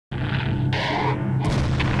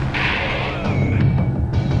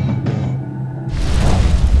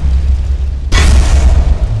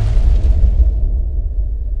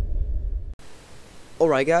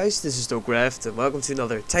Alright guys, this is Dogreft and welcome to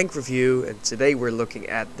another tank review, and today we're looking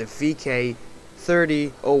at the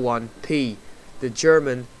VK3001P, the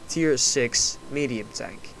German tier 6 medium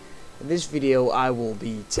tank. In this video I will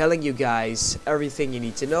be telling you guys everything you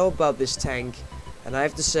need to know about this tank, and I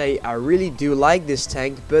have to say I really do like this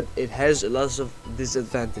tank, but it has lots of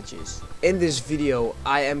disadvantages. In this video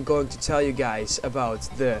I am going to tell you guys about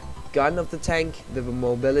the gun of the tank, the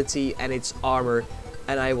mobility and its armor.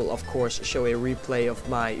 And I will of course show a replay of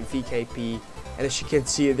my VKP, and as you can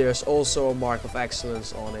see there's also a mark of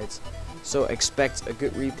excellence on it, so expect a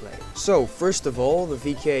good replay. So first of all, the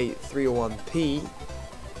VK301P,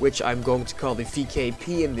 which I'm going to call the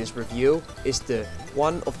VKP in this review, is the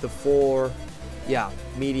one of the four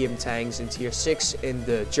medium tanks in tier 6 in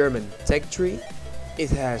the German tech tree. It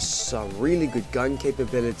has some really good gun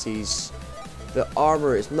capabilities. The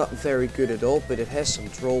armor is not very good at all, but it has some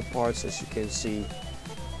troll parts, as you can see.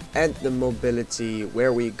 And the mobility,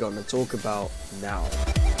 where we're gonna talk about now.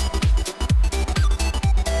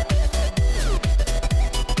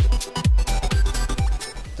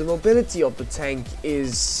 The mobility of the tank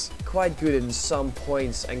is quite good in some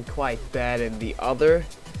points and quite bad in the other.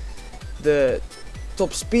 The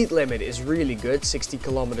top speed limit is really good, 60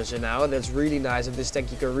 kilometers an hour. That's really nice. In this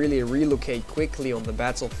tank you can really relocate quickly on the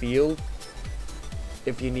battlefield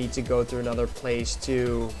if you need to go to another place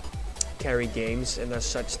to carry games and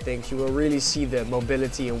such things. You will really see the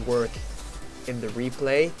mobility and work in the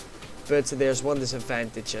replay, but there's one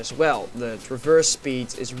disadvantage as well. The traverse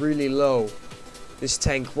speed is really low. This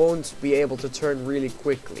tank won't be able to turn really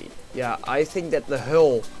quickly. I think that the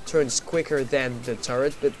hull turns quicker than the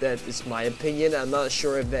turret, but that is my opinion. I'm not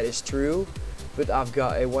sure if that is true, but I've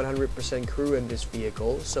got a 100% crew in this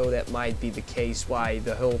vehicle, so that might be the case why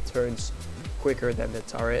the hull turns quicker than the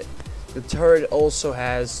turret. The turret also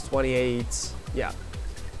has 28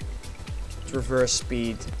 traverse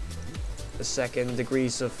speed a second,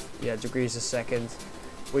 degrees a second,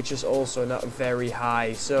 which is also not very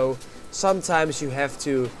high. So sometimes you have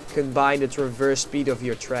to combine the traverse speed of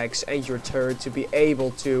your tracks and your turret to be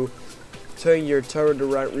able to turn your turret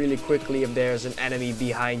around really quickly if there's an enemy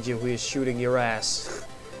behind you who is shooting your ass.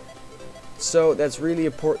 So that's really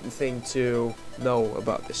important thing to know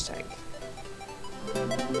about this tank.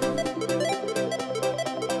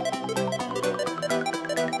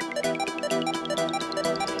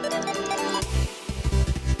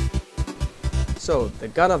 So the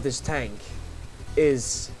gun of this tank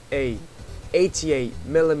is a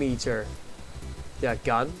 88mm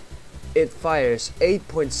gun. It fires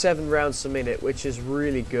 8.7 rounds a minute, which is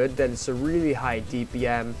really good. Then it's a really high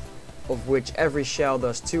DPM, of which every shell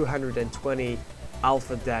does 220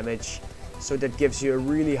 alpha damage. So that gives you a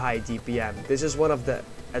really high DPM. This is one of the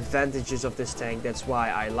advantages of this tank. That's why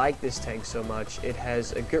I like this tank so much. It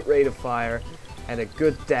has a good rate of fire and a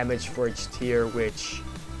good damage for each tier, which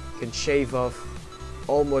can shave off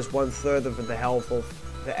almost 1/3 of the health of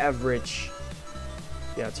the average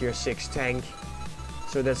tier 6 tank.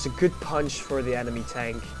 So that's a good punch for the enemy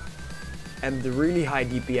tank. And the really high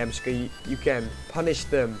DPMs, you can punish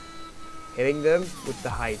them hitting them with the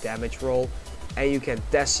high damage roll, and you can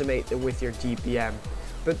decimate them with your DPM.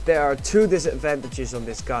 But there are two disadvantages on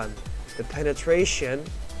this gun. The penetration,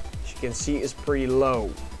 as you can see, is pretty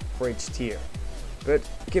low for each tier, but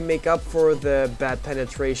you can make up for the bad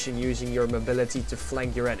penetration using your mobility to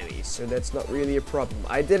flank your enemies, so that's not really a problem.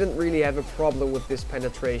 I didn't really have a problem with this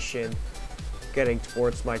penetration getting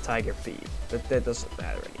towards my Tiger P, but that doesn't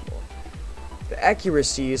matter anymore. The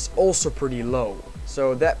accuracy is also pretty low,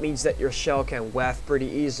 so that means that your shell can waft pretty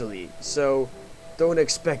easily. So don't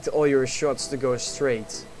expect all your shots to go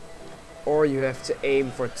straight, or you have to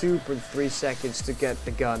aim for 2.3 seconds to get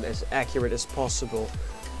the gun as accurate as possible.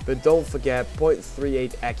 But don't forget,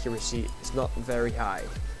 0.38 accuracy is not very high.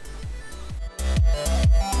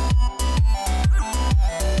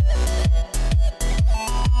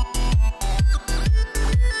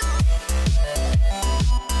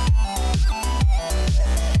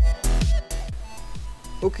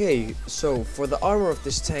 Okay, so for the armor of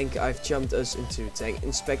this tank, I've jumped us into Tank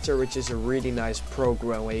Inspector, which is a really nice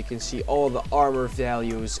program where you can see all the armor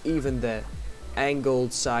values, even the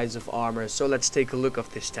angled sides of armor. So let's take a look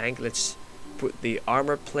of this tank. Let's put the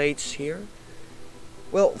armor plates here.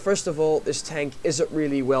 Well, first of all, this tank isn't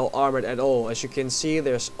really well armored at all. As you can see,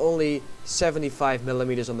 there's only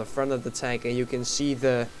 75mm on the front of the tank, and you can see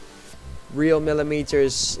the real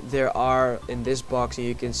millimeters there are in this box, and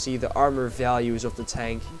you can see the armor values of the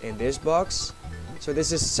tank in this box. So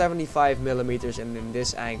this is 75mm, and in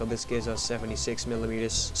this angle this gives us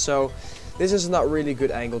 76mm. So this is not really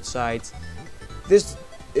good angled sight. This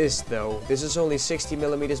is though, this is only 60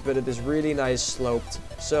 millimeters, but it is really nice sloped.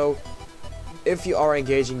 So if you are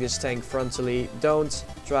engaging this tank frontally,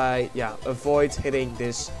 avoid hitting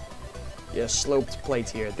this sloped plate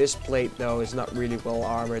here. This plate though is not really well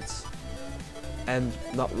armored and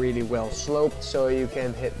not really well sloped, so you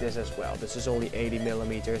can hit this as well. This is only 80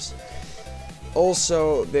 millimeters.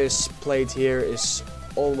 Also, this plate here is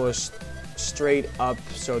almost straight up,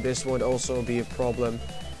 so this would also be a problem.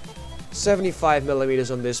 75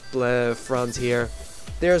 millimeters on this front here.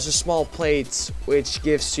 There's a small plate which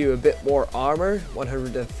gives you a bit more armor,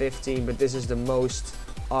 115, but this is the most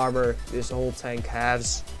armor this whole tank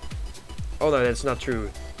has. Oh no, that's not true.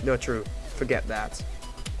 Not true. Forget that.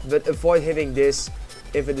 But avoid hitting this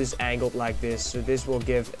if it is angled like this. So this will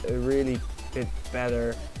give a really bit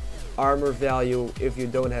better armor value if you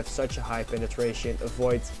don't have such a high penetration.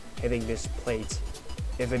 Avoid hitting this plate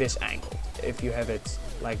if it is angled. If you have it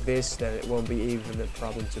like this, then it won't be even a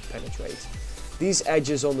problem to penetrate. These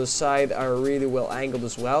edges on the side are really well angled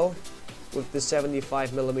as well with the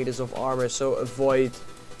 75 millimeters of armor, so avoid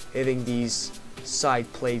hitting these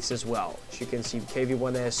side plates as well. As you can see, the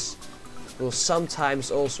KV-1S will sometimes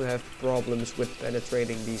also have problems with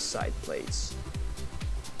penetrating these side plates.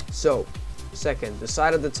 So, second, the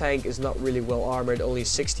side of the tank is not really well armored, only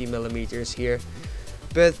 60 millimeters here.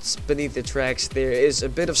 But beneath the tracks there is a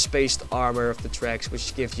bit of spaced armor of the tracks,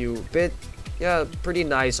 which gives you pretty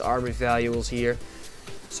nice armor values here.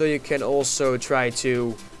 So you can also try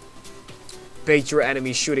to bait your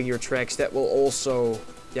enemies shooting your tracks. That will also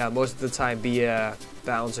most of the time be a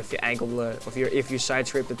bounce. If you angle if you side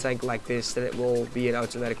scrape the tank like this, then it will be an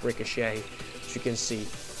automatic ricochet, as you can see.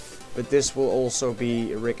 But this will also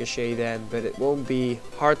be a ricochet then, but it won't be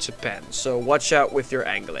hard to pen, so watch out with your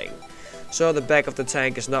angling. So the back of the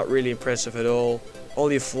tank is not really impressive at all,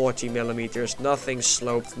 only 40 millimeters, nothing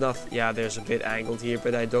sloped, there's a bit angled here,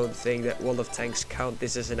 but I don't think that World of Tanks count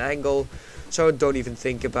this as an angle, so don't even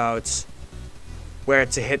think about where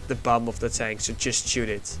to hit the bum of the tank, so just shoot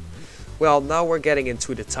it. Well, now we're getting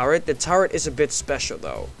into the turret. The turret is a bit special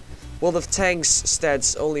though. World of Tanks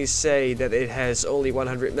stats only say that it has only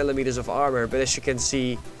 100 millimeters of armor, but as you can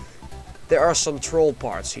see, there are some troll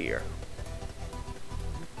parts here.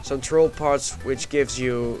 Some troll parts which gives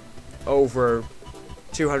you over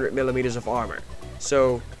 200 millimeters of armor.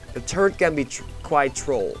 So the turret can be quite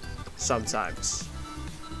troll sometimes.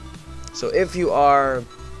 So if you are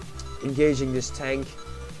engaging this tank,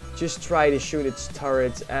 just try to shoot its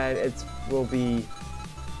turret and it will be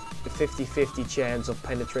a 50-50 chance of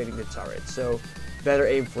penetrating the turret. So better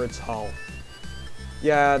aim for its hull.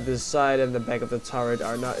 Yeah, the side and the back of the turret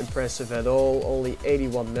are not impressive at all, only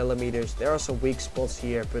 81 millimeters. There are some weak spots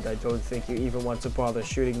here, but I don't think you even want to bother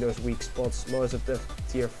shooting those weak spots. Most of the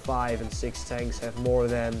tier 5 and 6 tanks have more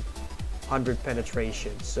than 100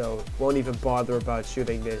 penetration, so won't even bother about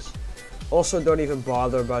shooting this. Also, don't even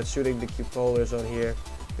bother about shooting the cupolars on here,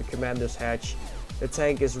 the commander's hatch. The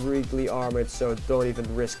tank is weakly armored, so don't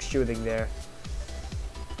even risk shooting there.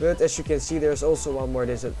 But as you can see, there's also one more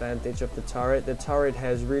disadvantage of the turret. The turret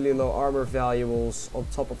has really low armor values on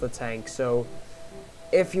top of the tank, so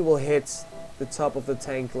if you will hit the top of the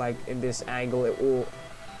tank like in this angle, it will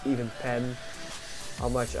even pen. How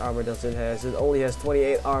much armor does it have? It only has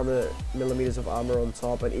 28 millimeters of armor on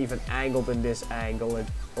top, and even angled in this angle it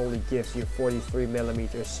only gives you 43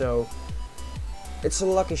 millimeters. So it's a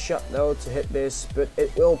lucky shot though to hit this, but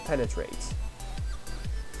it will penetrate.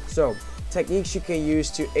 So techniques you can use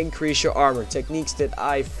to increase your armor, techniques that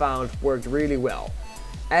I found worked really well.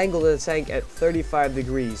 Angle the tank at 35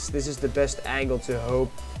 degrees. This is the best angle to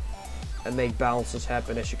hope and make bounces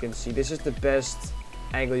happen. As you can see, this is the best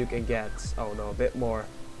angle you can get. Oh no, a bit more.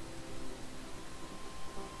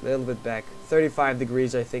 A little bit back. 35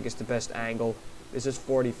 degrees I think is the best angle. This is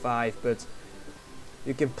 45, but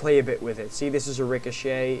you can play a bit with it. See, this is a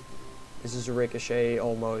ricochet. This is a ricochet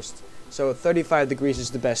almost. So 35 degrees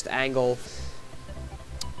is the best angle.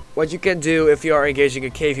 What you can do if you are engaging a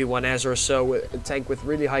KV-1S or so with a tank with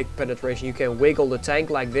really high penetration, you can wiggle the tank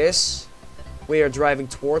like this when you're driving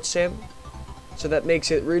towards him. So that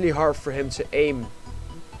makes it really hard for him to aim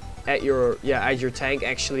at your tank.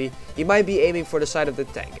 Actually, he might be aiming for the side of the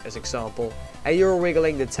tank as example, and you're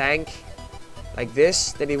wiggling the tank like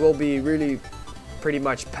this, then he will be really pretty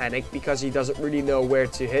much panicked because he doesn't really know where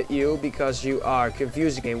to hit you because you are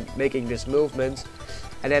confusing him making this movement,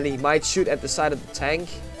 and then he might shoot at the side of the tank,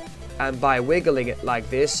 and by wiggling it like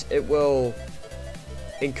this it will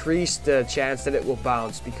increase the chance that it will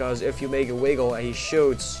bounce, because if you make a wiggle and he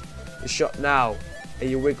shoots the shot now and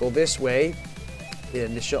you wiggle this way,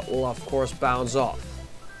 then the shot will of course bounce off.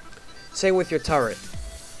 Same with your turret.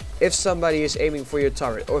 if somebody is aiming for your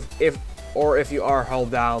turret, or if you are hull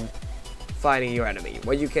down fighting your enemy,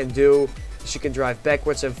 what you can do is you can drive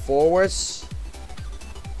backwards and forwards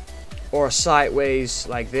or sideways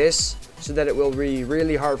like this, so that it will be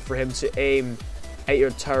really hard for him to aim at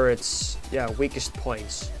your turret's weakest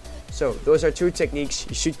points. So those are 2 techniques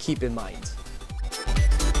you should keep in mind.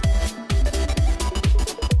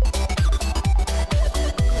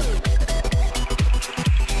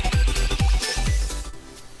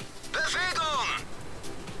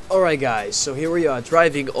 Alright guys, so here we are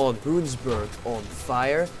driving on Runesburg on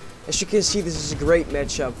fire. As you can see, this is a great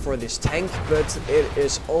matchup for this tank, but it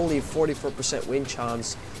is only 44% win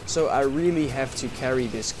chance, so I really have to carry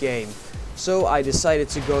this game. So I decided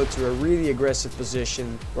to go to a really aggressive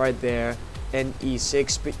position right there and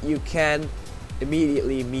E6, but you can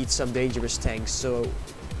immediately meet some dangerous tanks, so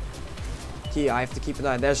I have to keep an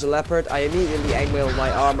eye on. There's a leopard. I immediately angle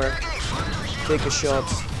my armor, take a shot,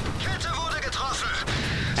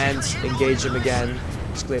 and engage him again.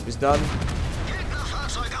 This clip is done.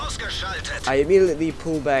 I immediately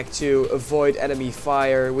pull back to avoid enemy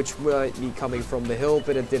fire, which might be coming from the hill,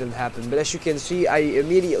 but it didn't happen. But as you can see, I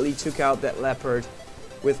immediately took out that leopard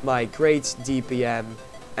with my great DPM,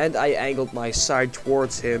 and I angled my sight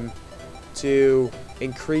towards him to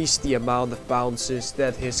increase the amount of bounces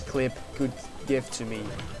that his clip could give to me.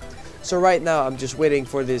 So right now I'm just waiting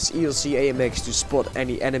for this ELC AMX to spot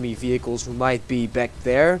any enemy vehicles who might be back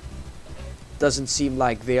there. Doesn't seem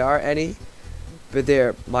like there are any, but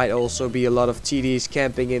there might also be a lot of TDs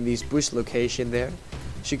camping in these bush location there.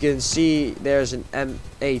 As you can see, there's an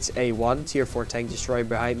M8A1 tier 4 tank destroyer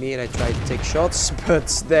behind me, and I tried to take shots, but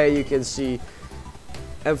there you can see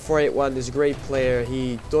M481 is a great player.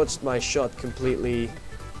 He dodged my shot completely.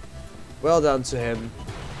 Well done to him.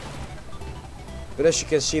 But as you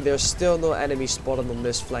can see, there's still no enemy spotted on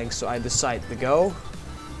this flank, so I decide to go.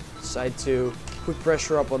 Decide to put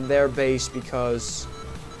pressure up on their base because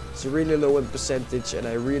it's a really low win percentage and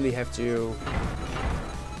I really have to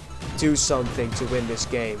do something to win this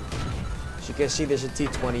game. As you can see, there's a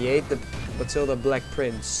T28, the Matilda Black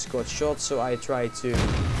Prince got shot, so I try to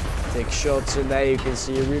take shots, and there you can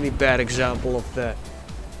see a really bad example of the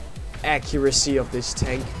accuracy of this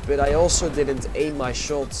tank. But I also didn't aim my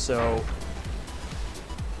shot, so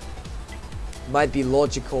might be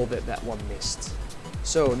logical that that one missed.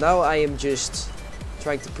 So now I am just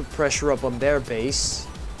trying to put pressure up on their base.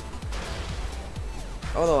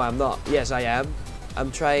 Oh no, I'm not. Yes, I am. I'm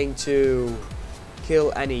trying to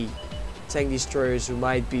kill any tank destroyers who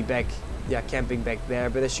might be back, camping back there.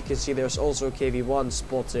 But as you can see, there's also KV1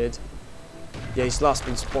 spotted. Yeah, he's last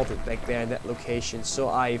been spotted back there in that location. So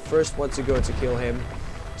I first want to go to kill him,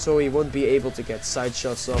 so he won't be able to get side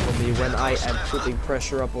shots off of me when I am putting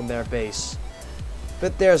pressure up on their base.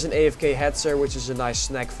 But there's an AFK Hetzer, which is a nice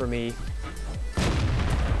snack for me.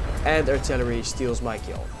 And artillery steals my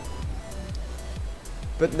kill.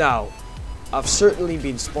 But now, I've certainly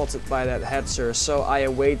been spotted by that Hetzer, so I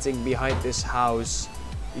am waiting behind this house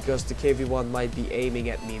because the KV1 might be aiming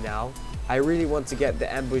at me now. I really want to get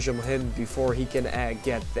the ambush on him before he can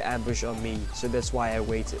get the ambush on me, so that's why I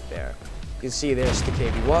waited there. You can see there's the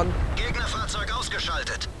KV1.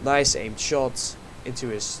 Nice aimed shot into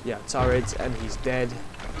his turret, and he's dead.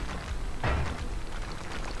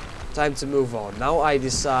 Time to move on. Now I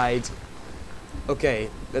decide, okay,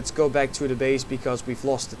 let's go back to the base because we've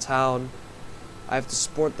lost the town. I have to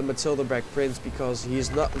support the Matilda Black Prince because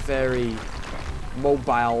he's not very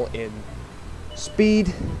mobile in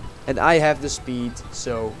speed, and I have the speed,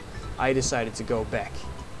 so I decided to go back.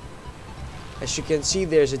 As you can see,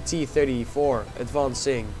 there's a T-34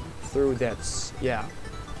 advancing through that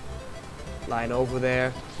line over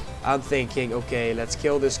there. I'm thinking, okay, let's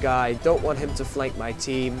kill this guy. Don't want him to flank my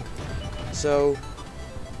team, so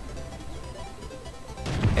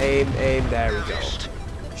aim, there we go.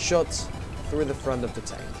 Shot through the front of the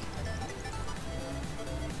tank.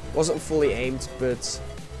 Wasn't fully aimed, but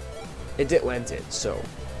it went in, so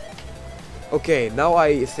okay, now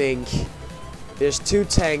I think there's 2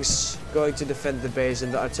 tanks going to defend the base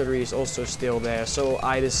and the artillery is also still there, so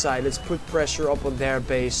I decide let's put pressure up on their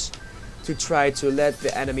base to try to let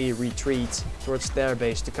the enemy retreat towards their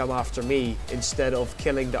base to come after me instead of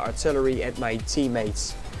killing the artillery and my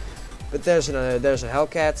teammates. But there's a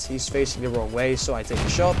Hellcat, he's facing the wrong way, so I take a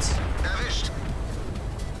shot.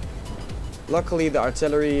 Luckily the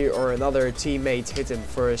artillery or another teammate hit him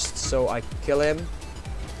first, so I kill him.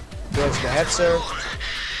 There's the Hetzer.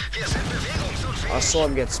 I saw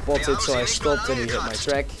him get spotted, so I stopped and he hit my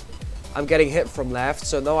track. I'm getting hit from left,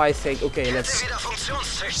 so now I think, okay, let's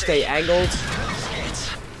stay angled.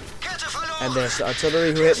 And there's the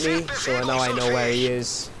artillery who hit me, so now I know where he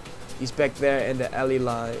is. He's back there in the alley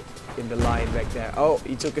line, in the line back there. Oh,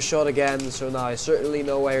 he took a shot again, so now I certainly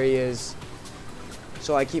know where he is.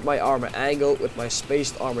 So I keep my armor angled with my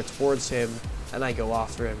spaced armor towards him, and I go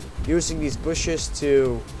after him, using these bushes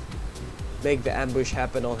to make the ambush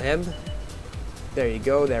happen on him. There you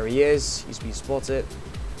go, there he is. He's been spotted.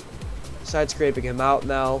 Side scraping him out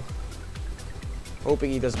now, hoping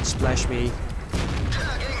he doesn't splash me.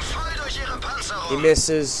 He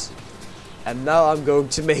misses. And now I'm going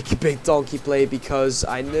to make a big donkey play because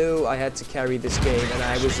I knew I had to carry this game and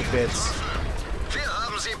I was a bit...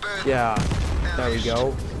 Yeah, there we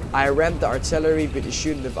go. I rammed the artillery, but you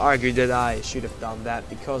shouldn't have argued that I should have done that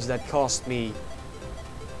because that cost me...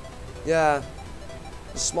 Yeah,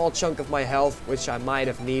 a small chunk of my health, which I might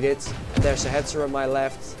have needed. And there's a hetzer on my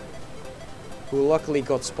left, who luckily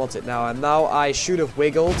got spotted now. And now I should have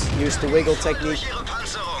wiggled, used the wiggle technique,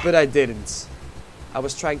 but I didn't. I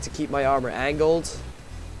was trying to keep my armor angled,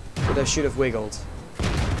 but I should have wiggled.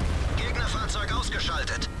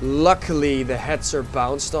 Luckily, the hetzer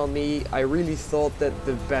bounced on me. I really thought that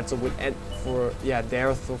the battle would end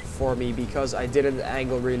for me because I didn't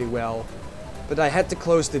angle really well. But I had to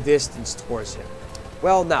close the distance towards him.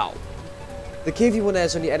 Well, now, the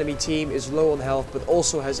KV-1S on the enemy team is low on health, but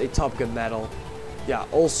also has a Top Gun medal. Yeah,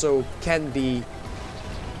 also can be...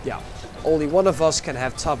 Yeah. Only one of us can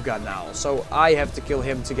have Top Gun now, so I have to kill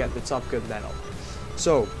him to get the Top Gun medal.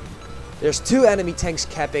 So, there's 2 enemy tanks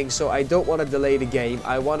capping, so I don't want to delay the game.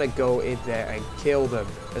 I want to go in there and kill them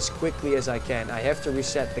as quickly as I can. I have to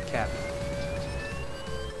reset the cap.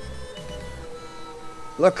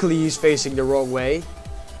 Luckily, he's facing the wrong way.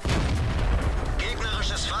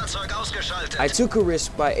 I took a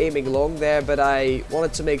risk by aiming long there, but I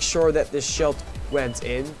wanted to make sure that the shot went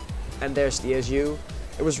in. And there's the SU.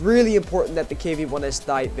 It was really important that the KV-1S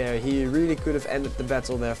died there. He really could have ended the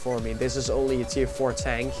battle there for me. This is only a tier 4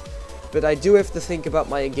 tank. But I do have to think about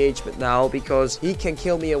my engagement now, because he can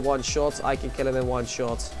kill me in one shot, I can kill him in one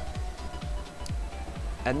shot.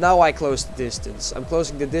 And now I close the distance. I'm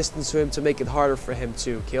closing the distance to him to make it harder for him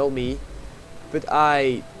to kill me. But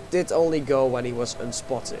I did only go when he was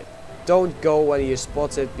unspotted. Don't go when he is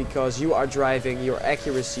spotted, because you are driving, your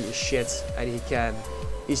accuracy is shit, and he can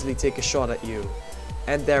easily take a shot at you.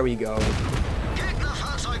 And there we go.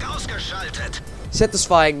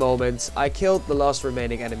 Satisfying moment. I killed the last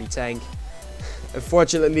remaining enemy tank.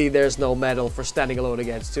 Unfortunately, there's no medal for standing alone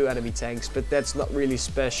against 2 enemy tanks, but that's not really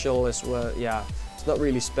special as well. Yeah, it's not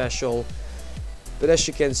really special. But as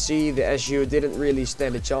you can see, the SU didn't really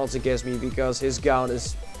stand a chance against me because his gun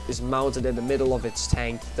is mounted in the middle of its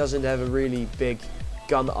tank. It doesn't have a really big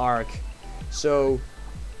gun arc. So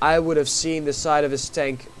I would have seen the side of his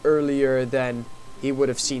tank earlier than he would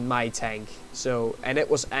have seen my tank. So, and it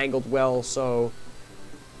was angled well, so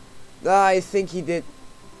I think he did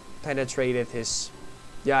penetrated his,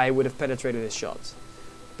 yeah, he would have penetrated his shot.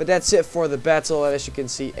 But that's it for the battle, and as you can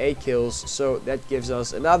see, 8 kills, so that gives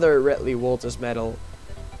us another Redley Walters medal.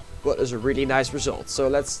 What is a really nice result. So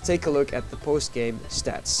let's take a look at the post-game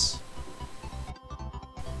stats.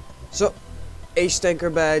 So, Ace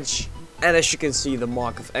Tanker badge. And as you can see, the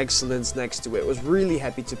Mark of Excellence next to it. Was really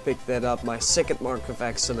happy to pick that up, my 2nd Mark of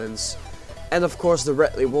Excellence. And of course the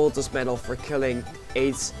Redley Walters medal for killing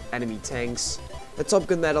 8 enemy tanks. The Top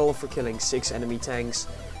Gun medal for killing 6 enemy tanks.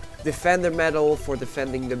 Defender medal for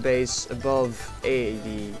defending the base above the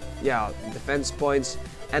defense points.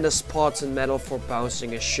 And a Spartan medal for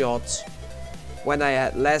bouncing a shot when I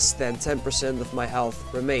had less than 10% of my health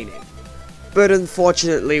remaining. But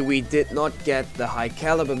unfortunately, we did not get the high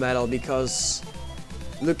caliber medal because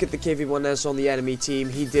look at the KV-1S on the enemy team.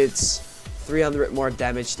 He did 300 more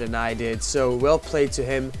damage than I did, so well played to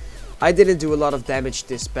him. I didn't do a lot of damage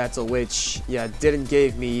this battle, which didn't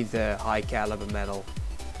give me the high caliber medal.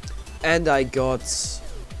 And I got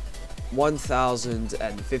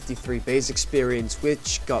 1053 base experience,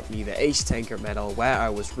 which got me the Ace Tanker medal, where I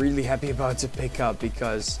was really happy about to pick up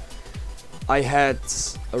because I had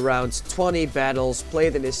around 20 battles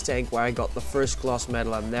played in this tank where I got the first class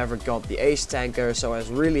medal and never got the Ace Tanker, so I was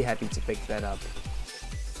really happy to pick that up.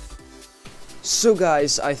 So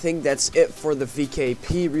guys, I think that's it for the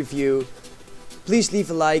VKP review. Please leave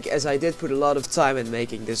a like, as I did put a lot of time in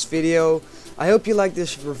making this video. I hope you liked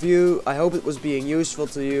this review, I hope it was being useful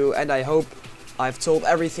to you, and I hope I've told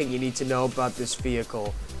everything you need to know about this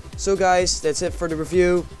vehicle. So guys, that's it for the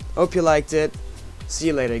review. Hope you liked it. See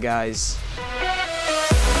you later, guys.